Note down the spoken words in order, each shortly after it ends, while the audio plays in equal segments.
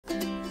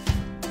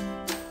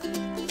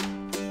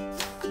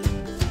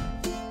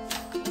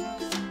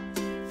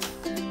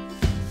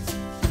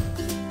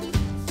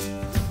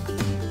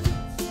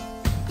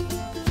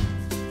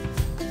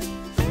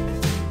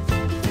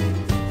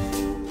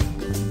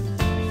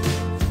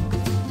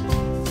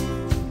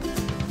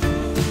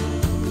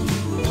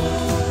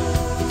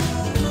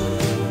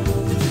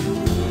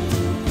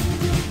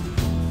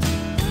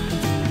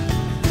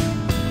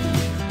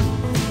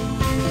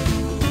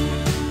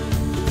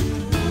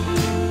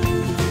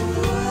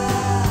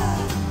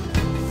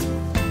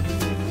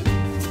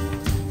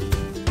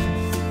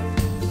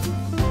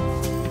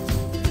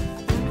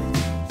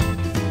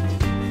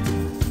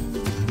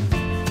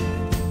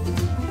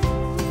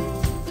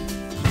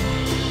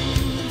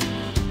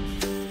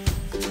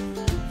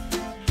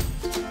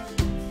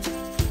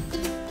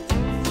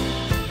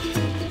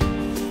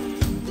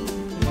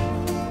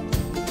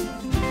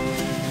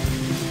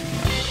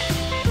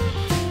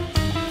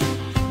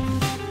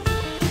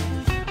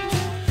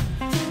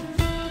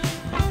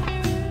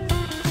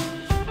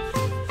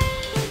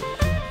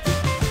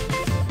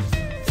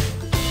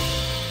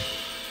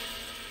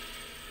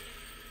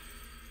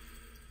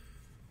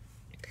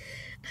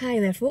Hi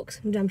there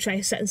folks, I'm trying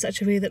to sit in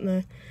such a way that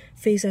my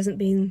face isn't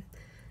being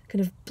kind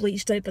of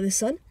bleached out by the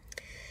sun.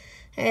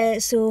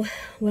 So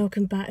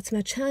welcome back to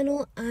my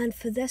channel, and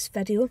for this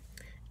video, a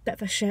bit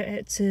of a shout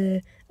out to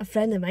a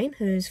friend of mine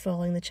who's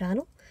following the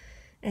channel.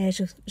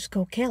 She's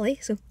called Kelly,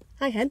 so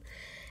hi hen.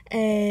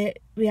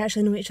 We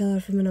actually know each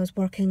other from when I was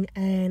working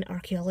in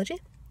archaeology.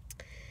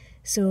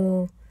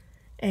 So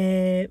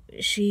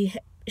she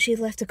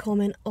left a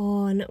comment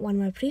on one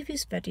of my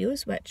previous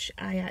videos, which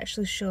I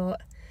actually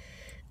shot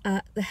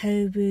at the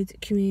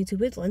Howwood community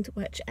woodland,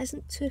 which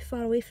isn't too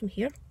far away from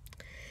here,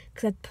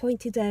 because I'd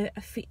pointed out a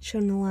feature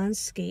in the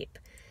landscape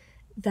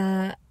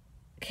that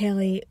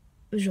Kelly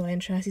was really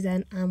interested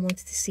in and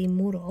wanted to see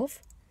more of,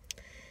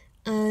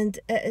 and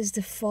it is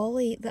the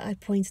folly that I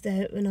pointed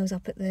out when I was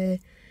up at the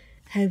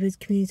Howwood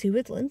community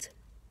woodland,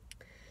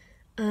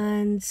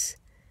 and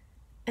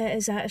it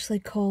is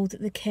actually called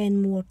the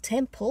Kenmure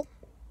Temple.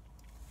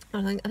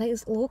 I think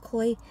it's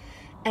locally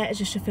it is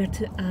just referred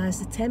to as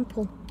the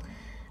temple.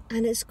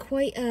 And it's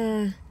quite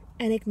a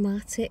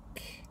enigmatic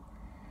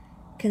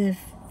kind of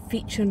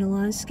feature in the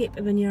landscape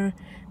when you're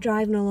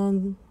driving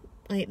along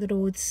like the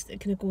roads that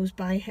kind of goes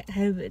by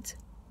Howwood.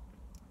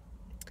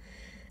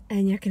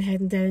 And you're kind of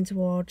heading down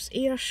towards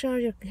Ayrshire,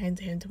 you're heading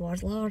down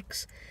towards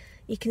Largs.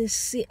 You can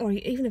see, or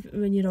even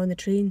when you're on the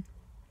train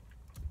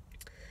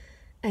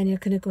and you're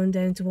kind of going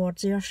down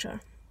towards Ayrshire,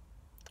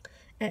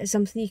 it's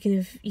something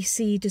you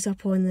see just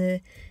up on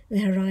the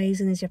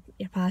horizon as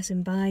you're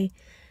passing by,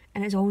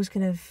 and it's always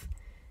kind of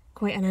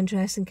quite an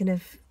interesting kind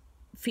of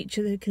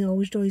feature that can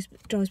always draws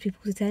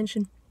people's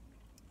attention.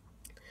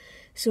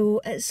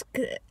 So it's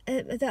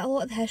a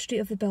lot of the history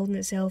of the building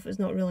itself is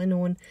not really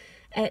known.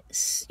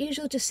 It's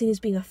usually just seen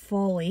as being a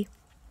folly,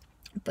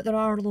 but there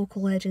are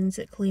local legends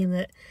that claim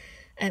that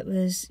it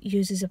was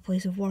used as a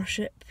place of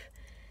worship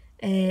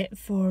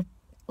for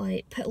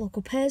like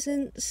local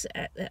peasants.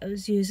 It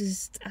was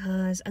used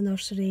as a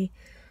nursery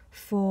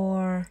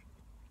for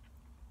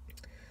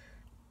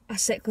a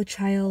sickly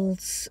child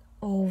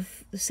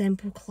of the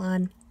Semple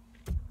clan,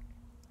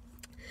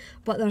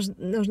 but there's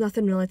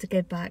nothing really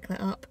to back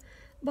that up.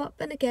 But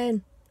then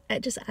again,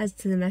 it just adds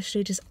to the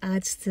mystery, just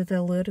adds to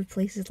the allure of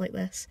places like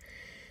this.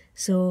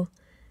 So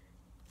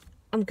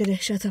I'm going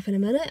to shut up in a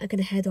minute, I'm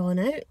going to head on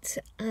out,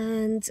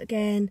 and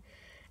again,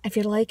 if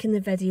you're liking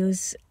the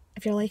videos,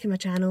 if you're liking my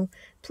channel,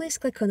 please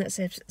click on that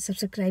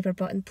subscriber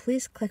button,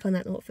 please click on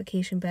that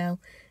notification bell,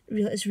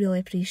 it's really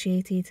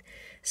appreciated.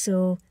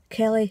 So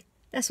Kelly,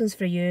 this one's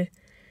for you.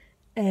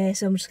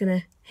 So I'm just going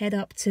to head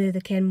up to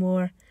the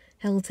Kenmure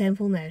Hill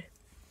Temple now.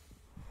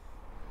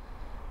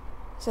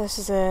 So this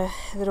is the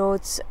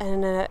roads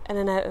in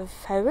and out of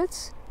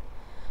Howwood.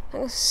 I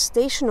think it's a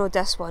station road,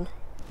 this one.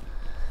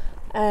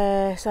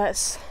 So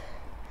that's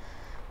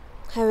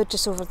Howwood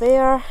just over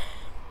there.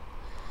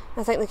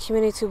 I think the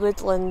community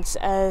woodland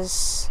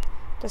is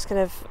just kind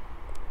of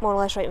more or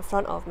less right in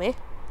front of me.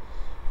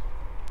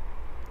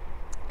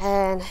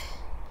 And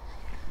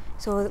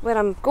so where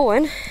I'm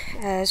going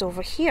is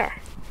over here,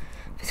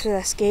 through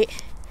this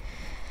gate,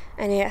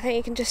 and yeah, I think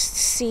you can just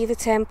see the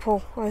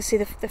temple, or see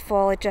the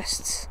folly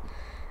just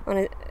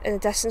in the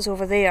distance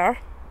over there.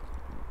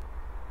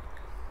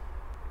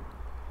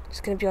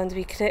 Just going to be on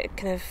the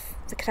kind of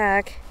the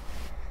crag,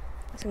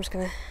 so I'm just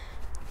going to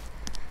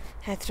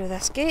head through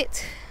this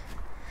gate.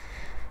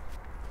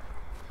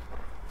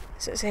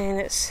 So it's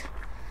saying it's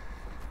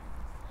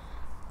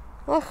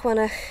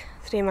Lochwinnoch,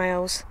 3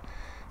 miles,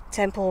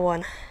 Temple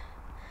 1.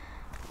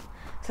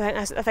 So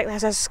I think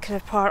this is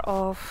kind of part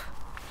of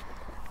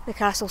the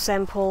Castle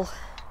Semple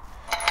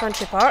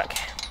Country Park.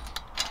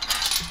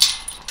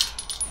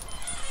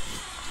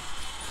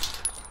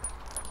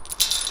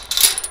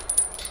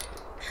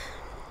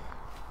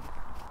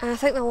 And I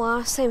think the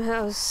last time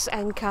I was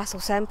in Castle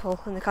Semple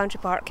in the country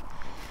park,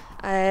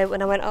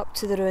 when I went up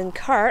to the ruined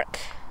kirk,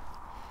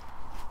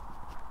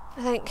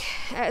 I think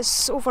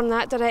it's over in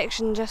that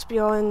direction just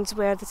beyond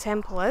where the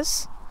temple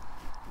is.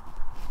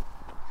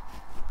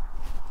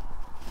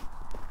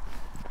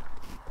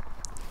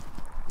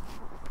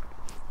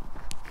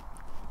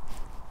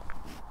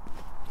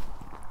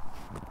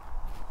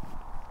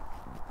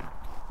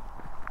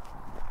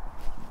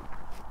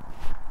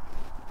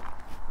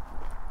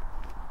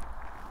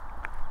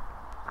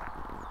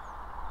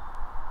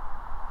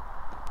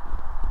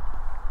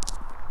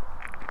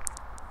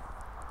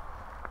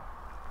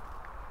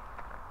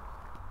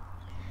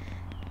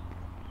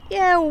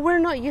 Yeah, well, we're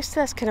not used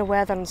to this kind of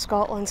weather in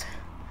Scotland,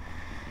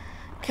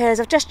 because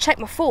I've just checked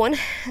my phone.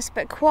 It's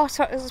about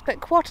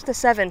quarter to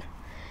 7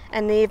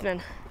 in the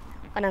evening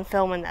when I'm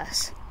filming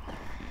this,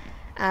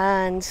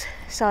 and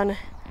sun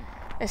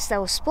is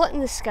still splitting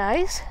the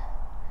skies,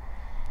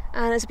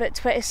 and it's about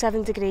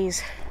 27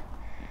 degrees.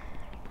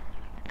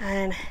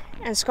 And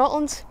in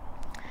Scotland,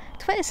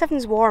 27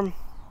 is warm,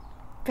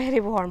 very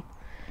warm.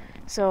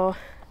 So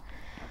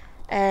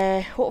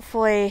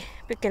hopefully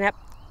we can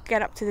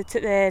get up to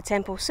the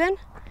temple soon,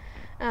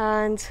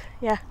 and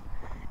yeah,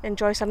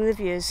 enjoy some of the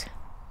views.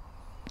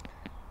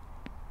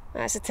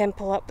 That's the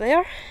temple up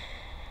there.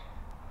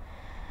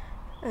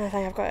 And I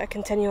think I've got to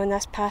continue on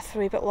this path for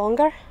a wee bit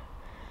longer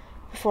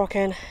before I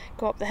can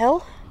go up the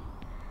hill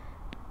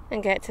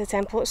and get to the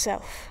temple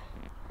itself.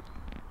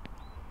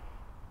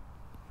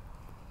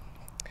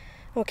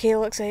 Okay,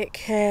 looks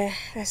like this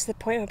is the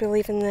point I'll be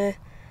leaving the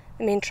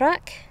main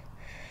track.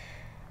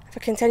 If I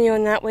continue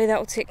on that way, that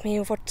will take me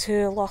over to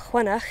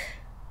Lochwinnoch.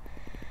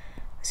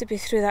 This would be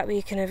through that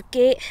wee kind of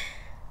gate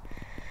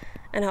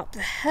and up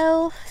the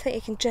hill. I think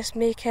you can just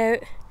make out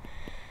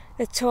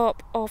the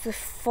top of the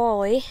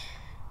folly,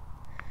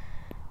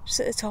 just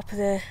at the top of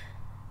the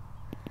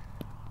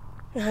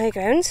high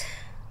ground.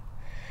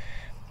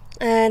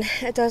 And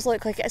it does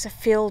look like it's a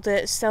field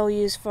that's still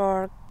used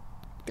for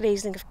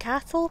grazing of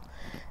cattle.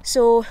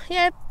 So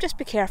yeah, just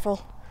be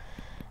careful.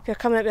 If you're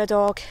coming out with a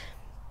dog,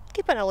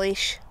 keep it on a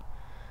leash.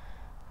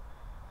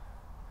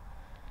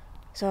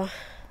 So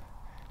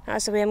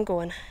that's the way I'm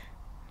going.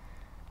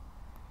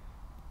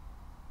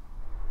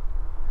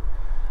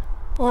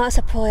 Well, that's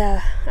probably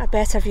a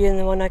better view than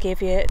the one I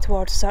gave you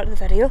towards the start of the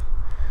video.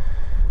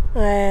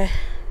 The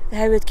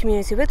Howwood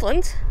Community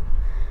Woodland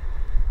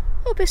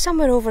will be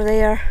somewhere over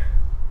there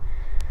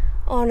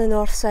on the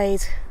north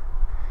side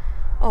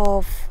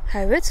of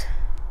Howwood.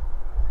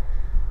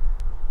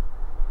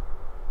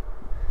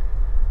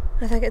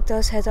 I think it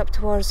does head up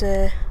towards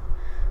where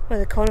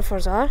the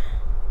conifers are.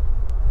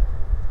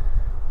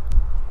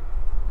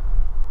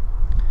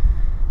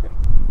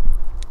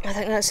 I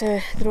think that's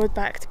the road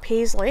back to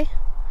Paisley,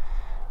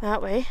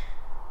 that way.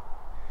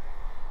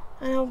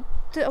 And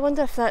I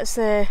wonder if that's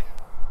the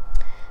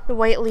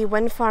Whiteley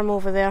wind farm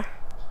over there.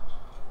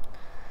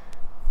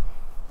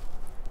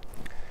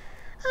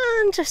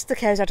 And just the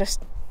cows are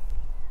just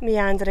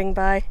meandering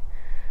by.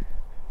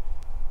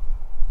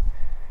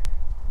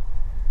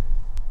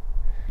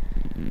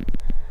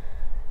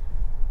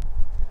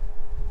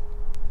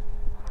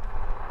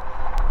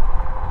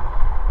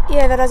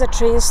 Yeah, there is a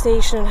train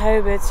station in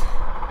Howwood.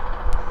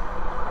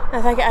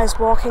 I think it is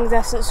walking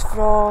distance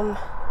from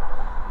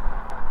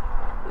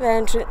the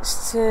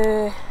entrance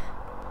to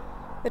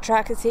the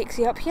track that takes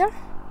you up here.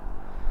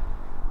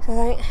 So I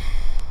think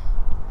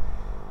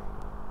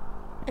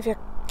if you're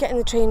getting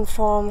the train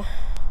from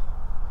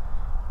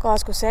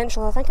Glasgow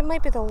Central, I think it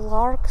might be the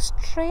Largs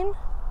train.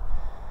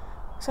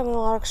 Some of the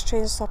Largs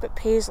trains stop at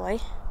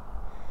Paisley.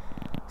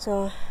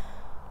 So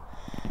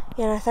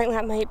yeah, I think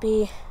that might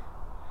be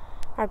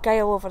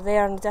Argyll over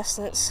there in the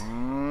distance.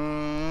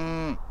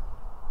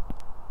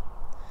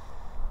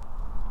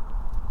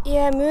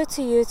 Yeah, moo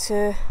to you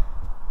too.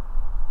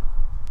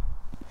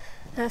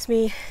 That's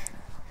me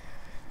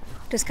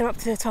just coming up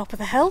to the top of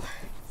the hill.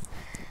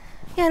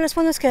 Yeah, and it's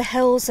one of those kind of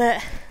hills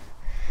that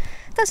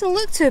doesn't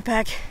look too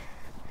big,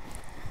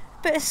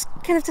 but it's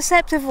kind of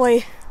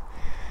deceptively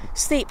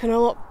steep and a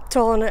lot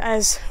taller than it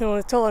is,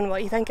 taller than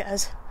what you think it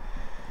is.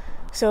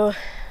 So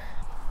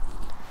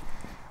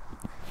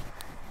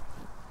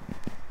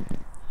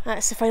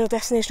that's the final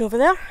destination over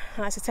there.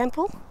 That's the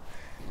temple.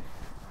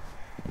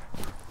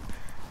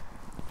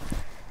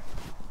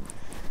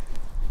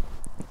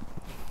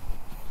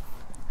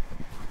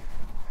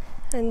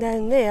 And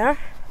down there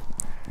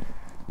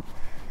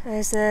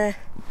is the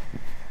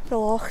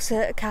lochs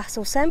at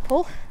Castle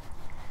Semple,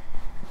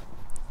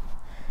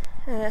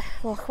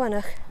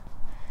 Lochwinnoch.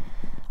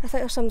 I think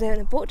there's somebody out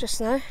in a boat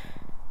just now.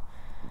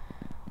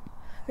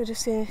 I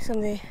just see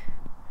somebody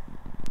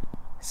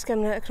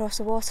skimming out across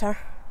the water.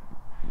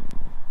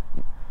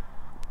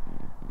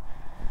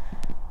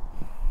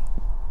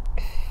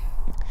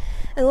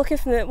 And looking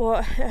from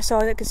what I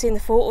saw that I could see in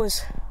the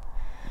photos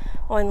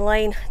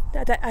online,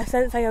 I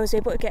didn't think I was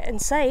able to get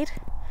inside,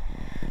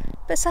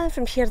 but standing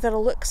from here there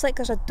looks like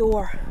there's a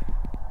door,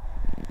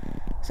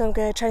 so I'm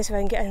going to try and see if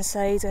I can get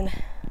inside and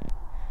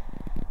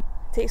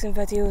take some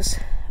videos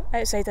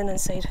outside and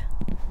inside.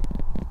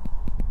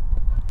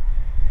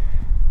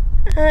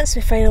 And that's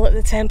my final at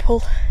the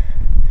temple.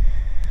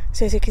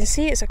 So as you can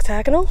see, it's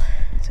octagonal,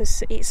 so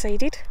it's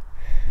 8-sided.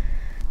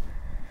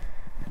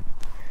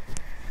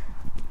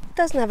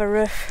 Doesn't have a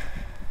roof.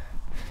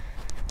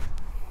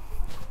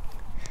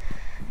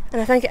 And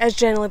I think it is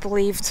generally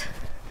believed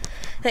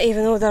that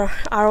even though there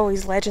are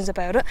always legends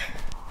about it,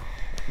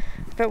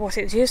 about what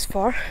it was used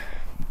for,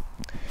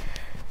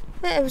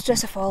 that it was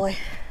just a folly.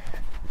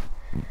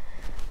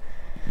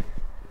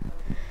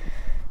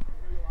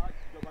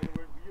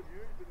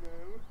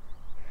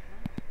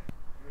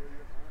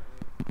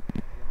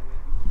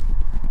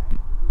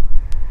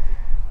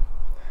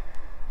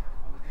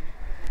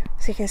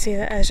 So you can see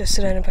that it is just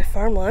surrounded by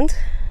farmland.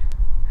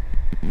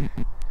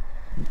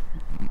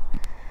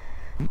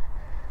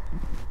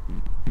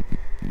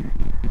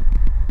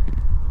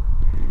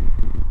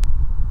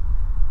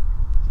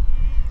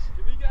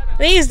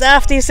 These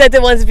dafties said they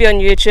wanted to be on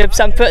YouTube,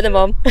 so I'm putting them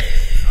on.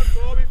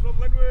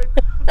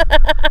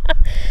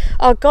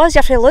 Oh God,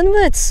 you're from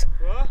Linwoods?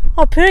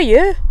 Oh, poor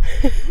you.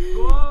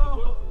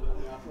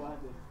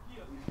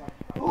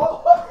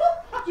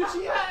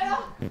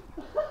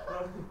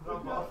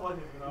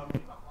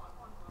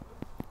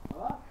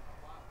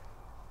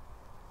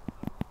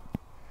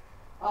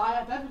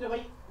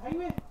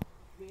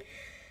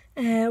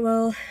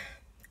 Well,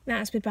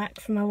 that's me back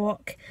from my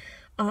walk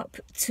up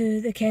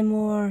to the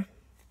Kenmure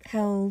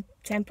Hill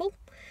Temple.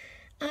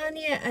 And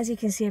yeah, as you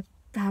can see,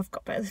 I have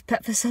got a bit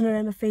of the sun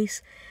around my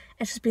face.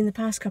 It's just been the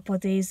past couple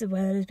of days, the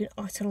weather has been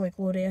utterly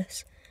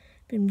glorious.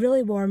 Been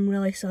really warm,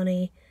 really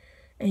sunny,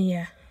 and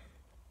yeah.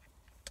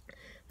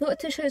 Not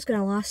too sure it's going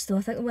to last though.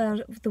 I think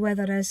the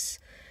weather is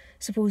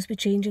supposed to be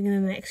changing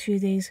in the next few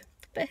days.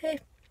 But hey,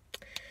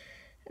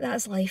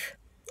 that's life.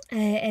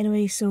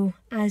 Anyway, so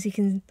as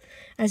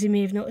you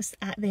may have noticed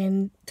at the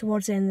end,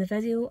 towards the end of the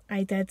video,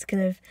 I did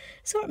kind of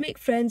sort of make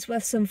friends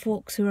with some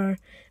folks who are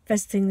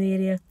visiting the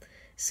area.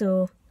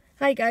 So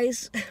hi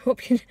guys,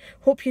 hope you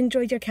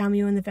enjoyed your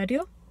cameo in the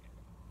video.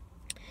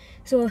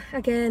 So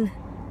again,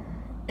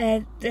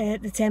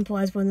 the temple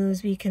is one of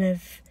those wee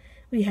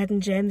hidden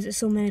gems that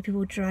so many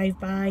people drive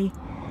by,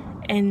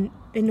 and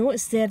they know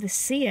it's there, they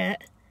see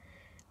it,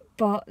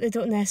 but they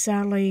don't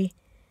necessarily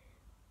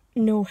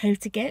know how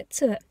to get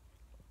to it.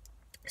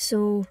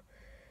 So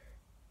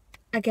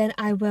again,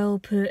 I will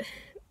put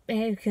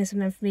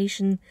some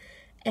information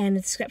in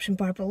the description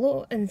bar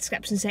below, in the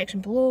description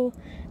section below,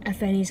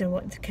 if any are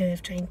wanting to kind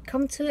of try and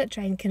come to it,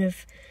 try and kind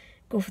of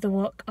go for the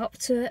walk up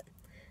to it.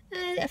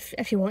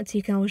 If you want to,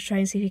 you can always try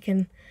and see if you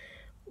can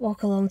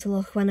walk along to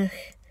Lochwinnoch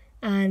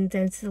and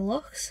down to the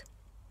lochs.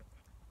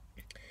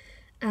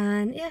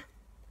 And yeah,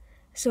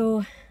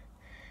 so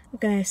I'm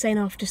going to sign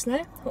off just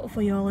now.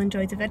 Hopefully you all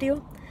enjoyed the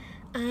video,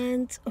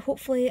 and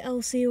hopefully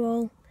I'll see you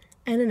all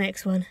in the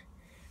next one.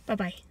 Bye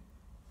bye.